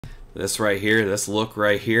This right here, this look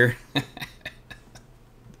right here.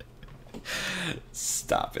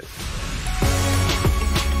 Stop it.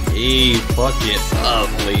 Hey, fuck it up,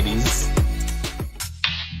 ladies.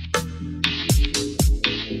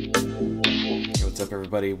 What's up,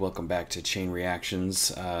 everybody? Welcome back to Chain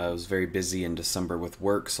Reactions. I was very busy in December with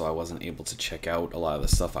work, so I wasn't able to check out a lot of the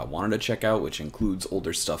stuff I wanted to check out, which includes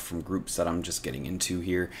older stuff from groups that I'm just getting into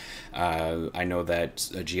here. I know that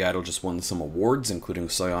GI DLE just won some awards, including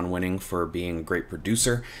Soyeon winning for being a great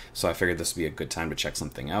producer, so I figured this would be a good time to check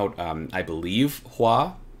something out. I believe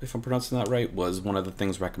HWAA, if I'm pronouncing that right, was one of the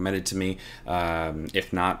things recommended to me.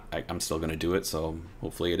 If not, I'm still going to do it, so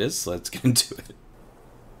hopefully it is. So let's get into it.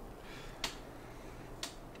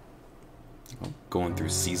 Going through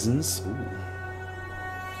seasons. Ooh.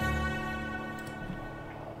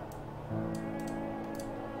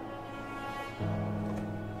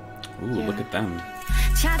 Ooh, yeah. Look at them.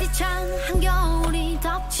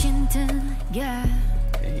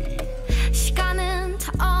 Hey.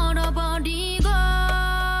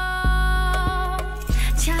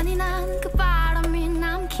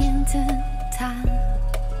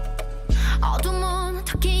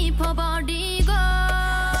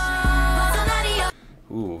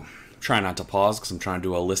 Ooh, try not to pause because I'm trying to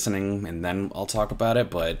do a listening and then I'll talk about it,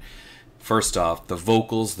 but first off, the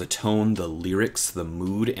vocals, the tone, the lyrics, the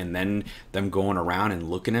mood, and then them going around and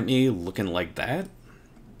looking at me, looking like that?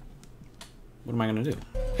 What am I gonna do?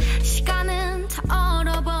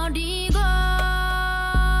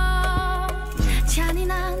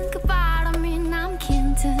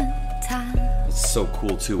 It's so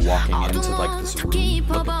cool too, walking into like this room.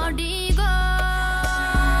 Look at them.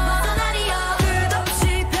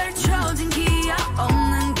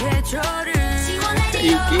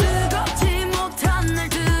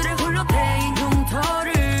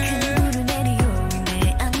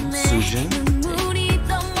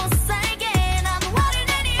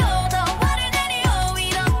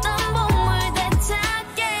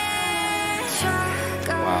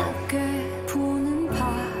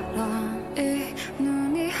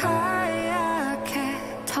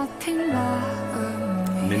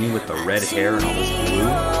 Minnie with the red hair and all this blue.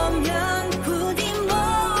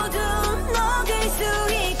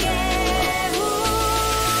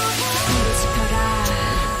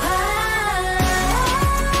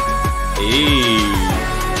 Hey.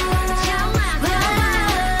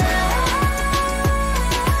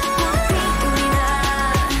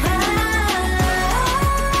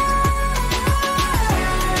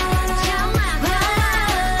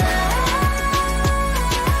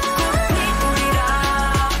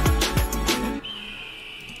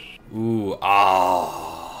 Ooh, oh,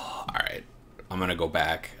 all right. I'm gonna go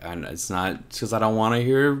back, and it's not because I don't want to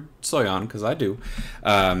hear Soyeon, because I do.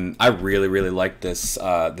 I really like this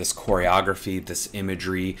this choreography, this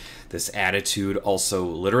imagery, this attitude. Also,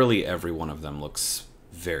 literally every one of them looks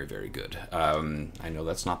very good. I know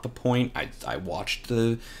that's not the point. I watched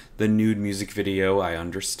the nude music video. I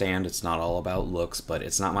understand it's not all about looks, but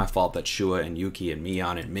it's not my fault that HWAA and Yuki and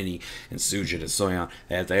Miyeon and Minnie and Sujin and Soyeon,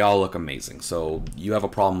 they all look amazing. So you have a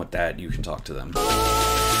problem with that, you can talk to them.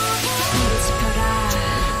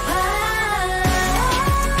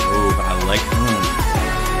 Oh, but I like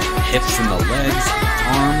hips and the legs,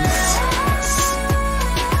 arms. Yes.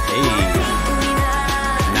 Hey,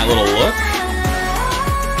 and that little look.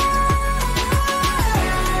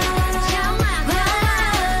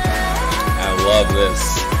 Love this.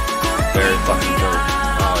 Very fucking dope.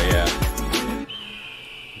 Oh yeah.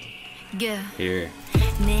 Here.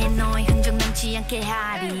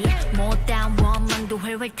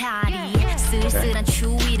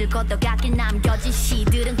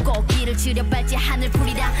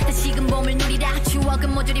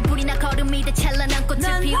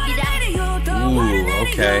 Ooh,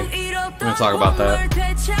 okay. I'm gonna talk about that.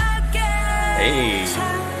 Hey,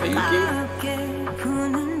 Yuki.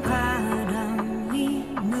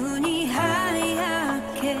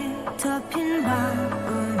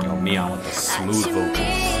 Yo, Miyeon with the smooth vocals.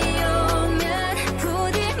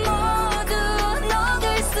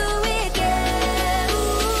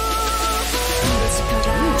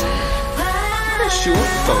 Sure.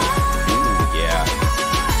 So, ooh, yeah.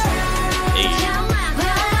 Hey.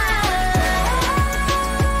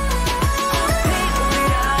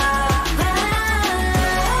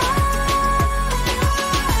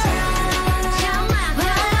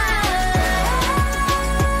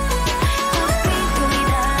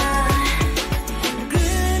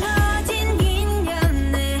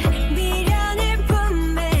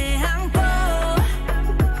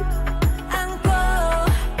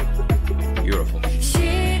 Beautiful.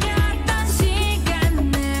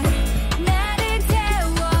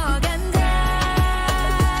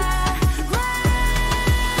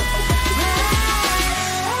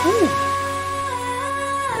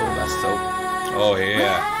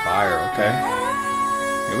 Okay.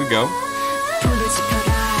 Here we go.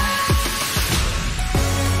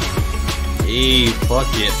 Hey, fuck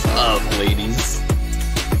it up, ladies.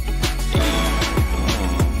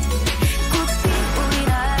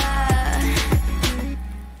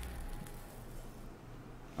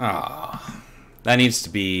 Ah, that needs to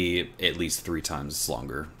be at least 3 times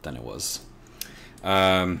longer than it was.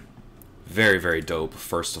 Very, very dope,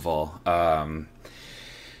 first of all. I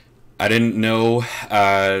didn't know,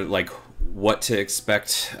 like, what to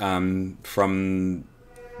expect from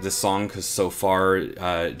this song, because so far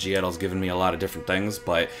GIDLE's given me a lot of different things,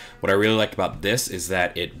 but what I really liked about this is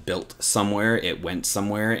that it built somewhere, it went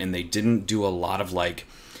somewhere, and they didn't do a lot of, like,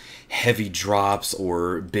 heavy drops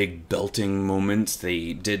or big belting moments.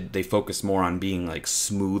 They focused more on being like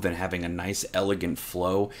smooth and having a nice elegant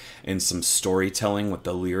flow and some storytelling with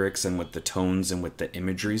the lyrics and with the tones and with the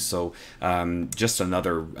imagery. So just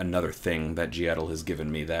another thing that GIDLE has given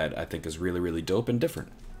me that I think is really, really dope and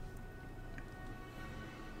different.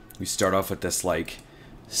 We start off with this like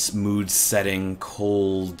mood setting,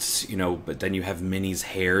 cold, you know, but then you have Minnie's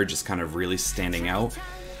hair just kind of really standing out.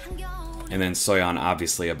 And then Soyeon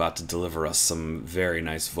obviously about to deliver us some very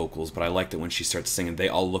nice vocals, but I like that when she starts singing, they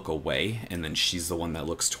all look away, and then she's the one that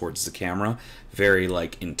looks towards the camera. Very,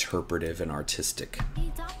 like, interpretive and artistic.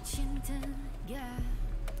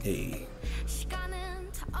 Hey.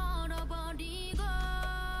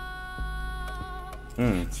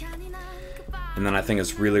 And then I think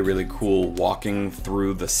it's really, really cool walking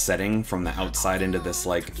through the setting from the outside into this,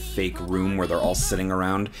 like, fake room where they're all sitting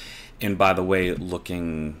around. And by the way,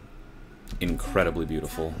 looking incredibly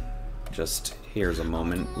beautiful. Just here's a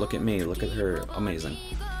moment. Look at me. Look at her. Amazing.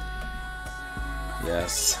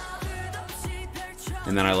 Yes.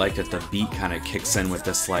 And then I like that the beat kind of kicks in with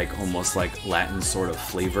this like almost like Latin sort of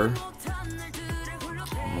flavor.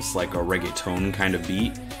 Almost like a reggaeton kind of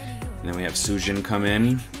beat. And then we have Soojin come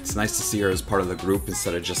in. It's nice to see her as part of the group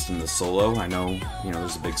instead of just in the solo. I know, you know,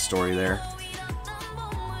 there's a big story there.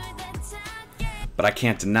 But I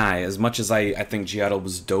can't deny, as much as I think GIDLE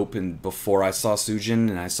was dope and before I saw Soojin,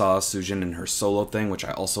 and I saw Soojin in her solo thing, which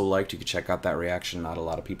I also liked. You could check out that reaction. Not a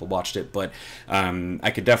lot of people watched it, but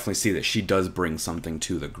I could definitely see that she does bring something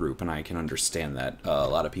to the group, and I can understand that a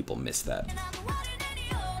lot of people miss that.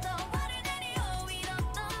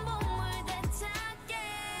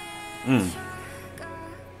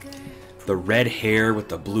 The red hair with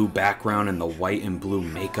the blue background and the white and blue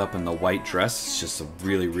makeup and the white dress, it's just a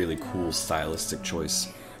really, really cool stylistic choice.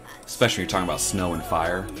 Especially when you're talking about snow and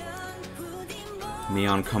fire.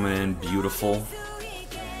 Neon coming in, beautiful.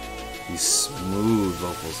 These smooth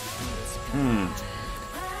vocals.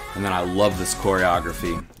 And then I love this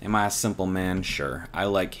choreography. Am I a simple man? Sure. I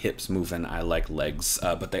like hips moving, I like legs,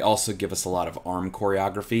 but they also give us a lot of arm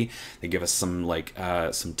choreography. They give us some like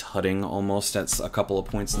some tutting almost at a couple of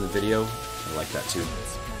points in the video. I like that too.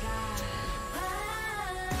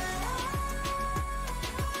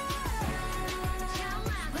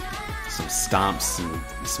 Some stomps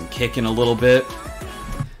and some kicking a little bit.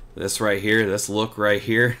 This right here, this look right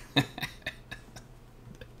here.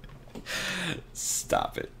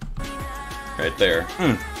 Stop it. Right there.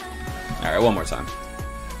 Alright, one more time.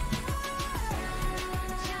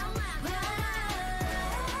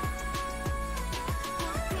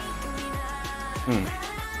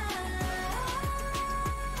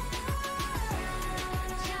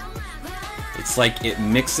 It's like it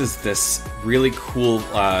mixes this really cool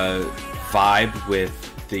vibe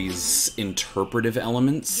with these interpretive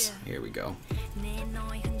elements. Here we go.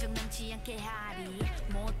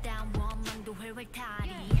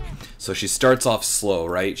 So she starts off slow,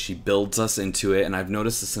 right? She builds us into it, and I've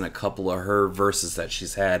noticed this in a couple of her verses that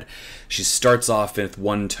she's had. She starts off with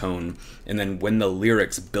one tone, and then when the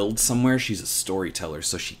lyrics build somewhere, she's a storyteller,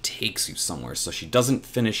 so she takes you somewhere. So she doesn't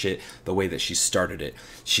finish it the way that she started it.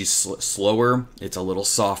 She's slower, it's a little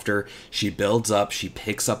softer, she builds up, she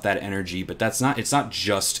picks up that energy, but it's not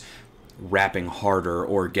just rapping harder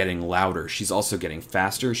or getting louder. She's also getting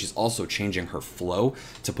faster. She's also changing her flow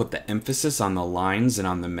to put the emphasis on the lines and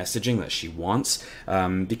on the messaging that she wants,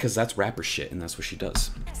 because that's rapper shit and that's what she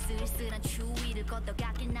does.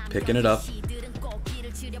 Picking it up.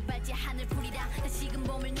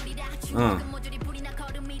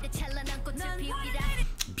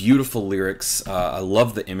 beautiful lyrics. I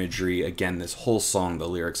love the imagery. Again, this whole song, the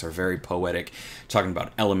lyrics are very poetic, talking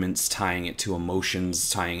about elements, tying it to emotions,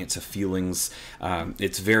 tying it to feelings.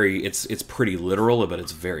 It's pretty literal, but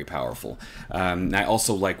it's very powerful. I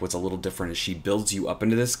also like what's a little different is she builds you up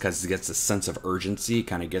into this because it gets a sense of urgency,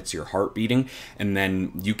 kind of gets your heart beating, and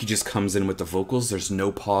then Yuki just comes in with the vocals. There's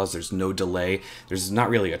no pause, there's no delay, there's not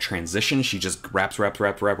really a transition. She just raps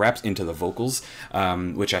into the vocals,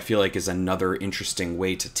 which I feel like is another interesting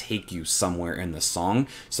way to take you somewhere in the song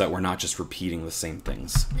so that we're not just repeating the same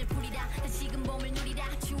things.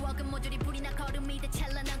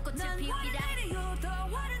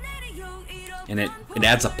 And it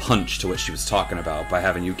adds a punch to what she was talking about by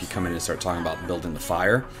having Yuki come in and start talking about building the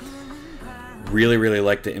fire. Really, really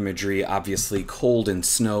like the imagery. Obviously, cold and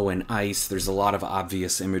snow and ice. There's a lot of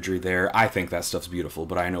obvious imagery there. I think that stuff's beautiful,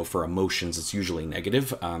 but I know for emotions, it's usually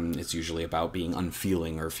negative. It's usually about being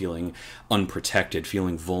unfeeling or feeling unprotected,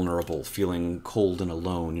 feeling vulnerable, feeling cold and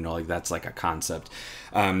alone. You know, like that's like a concept.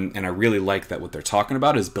 And I really like that what they're talking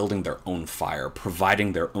about is building their own fire,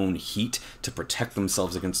 providing their own heat to protect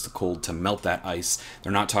themselves against the cold, to melt that ice.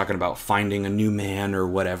 They're not talking about finding a new man or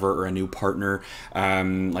whatever, or a new partner,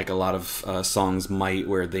 like a lot of songs might,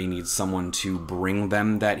 where they need someone to bring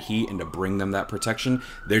them that heat and to bring them that protection.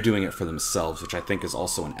 They're doing it for themselves, which I think is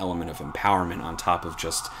also an element of empowerment on top of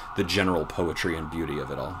just the general poetry and beauty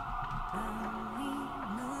of it all.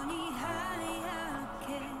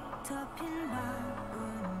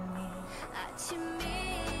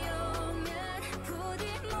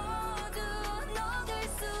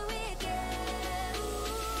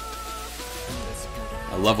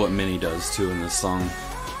 I love what Minnie does too in this song.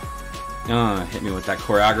 Hit me with that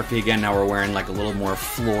choreography again. Now we're wearing like a little more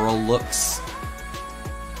floral looks,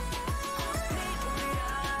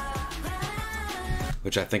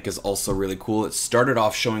 which I think is also really cool. It started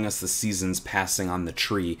off showing us the seasons passing on the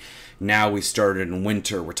tree. Now we started in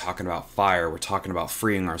winter. We're talking about fire. We're talking about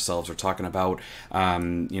freeing ourselves. We're talking about,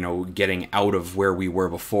 you know, getting out of where we were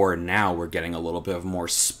before. And now we're getting a little bit of more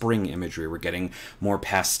spring imagery. We're getting more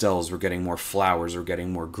pastels. We're getting more flowers. We're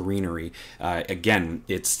getting more greenery. Again,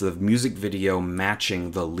 it's the music video matching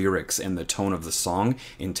the lyrics and the tone of the song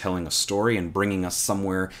in telling a story and bringing us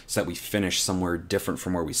somewhere so that we finish somewhere different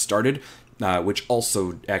from where we started. Which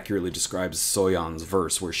also accurately describes Soyeon's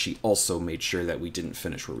verse, where she also made sure that we didn't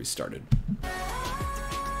finish where we started.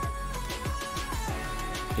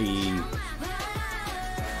 Hey.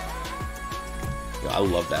 Yo, I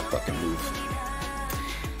love that fucking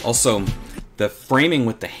move. Also, the framing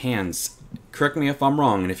with the hands, correct me if I'm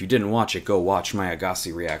wrong, and if you didn't watch it, go watch my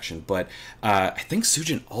Agassi reaction, but I think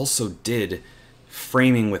Sujin also did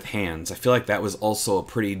framing with hands. I feel like that was also a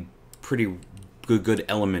pretty good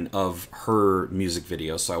element of her music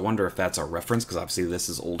video, so I wonder if that's a reference, because obviously this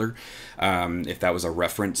is older, if that was a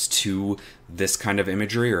reference to this kind of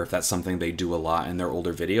imagery, or if that's something they do a lot in their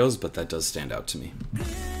older videos, but that does stand out to me.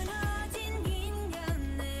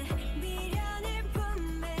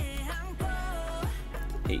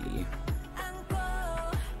 Hey.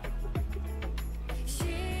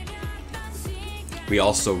 We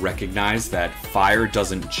also recognize that fire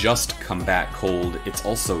doesn't just combat cold, it's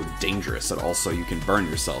also dangerous. You can burn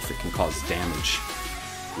yourself, it can cause damage.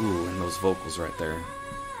 Ooh, and those vocals right there.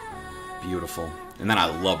 Beautiful. And then I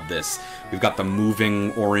love this. We've got the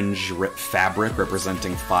moving orange fabric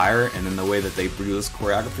representing fire, and then the way that they do this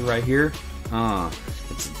choreography right here,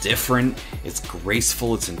 it's different, it's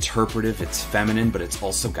graceful, it's interpretive, it's feminine, but it's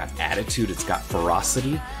also got attitude, it's got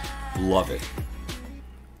ferocity. Love it.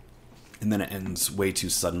 And then it ends way too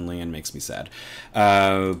suddenly and makes me sad.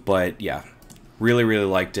 But yeah, really, really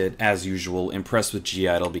liked it. As usual, impressed with GI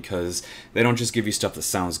DLE because they don't just give you stuff that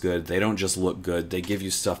sounds good. They don't just look good. They give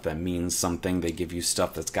you stuff that means something. They give you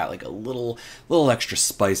stuff that's got like a little extra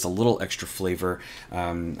spice, a little extra flavor.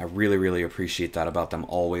 I really, really appreciate that about them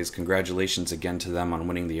always. Congratulations again to them on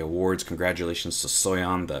winning the awards. Congratulations to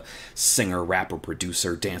Soyeon, the singer, rapper,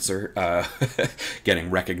 producer, dancer,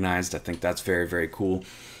 getting recognized. I think that's very, very cool.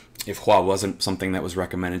 If HWAA wasn't something that was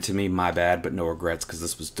recommended to me, my bad, but no regrets, because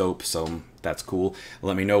this was dope, so that's cool.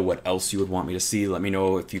 Let me know what else you would want me to see. Let me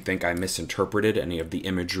know if you think I misinterpreted any of the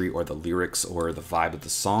imagery or the lyrics or the vibe of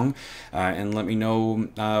the song. And let me know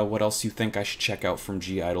what else you think I should check out from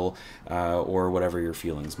GI DLE, or whatever your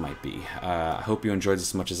feelings might be. I hope you enjoyed this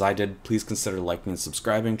as much as I did. Please consider liking and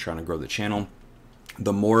subscribing, trying to grow the channel.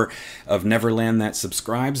 The more of Neverland that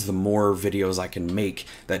subscribes, the more videos I can make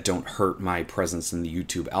that don't hurt my presence in the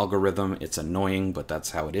YouTube algorithm. It's annoying, but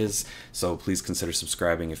that's how it is. So please consider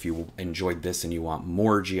subscribing if you enjoyed this and you want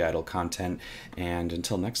more GI DLE content. And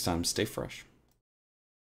until next time, stay fresh.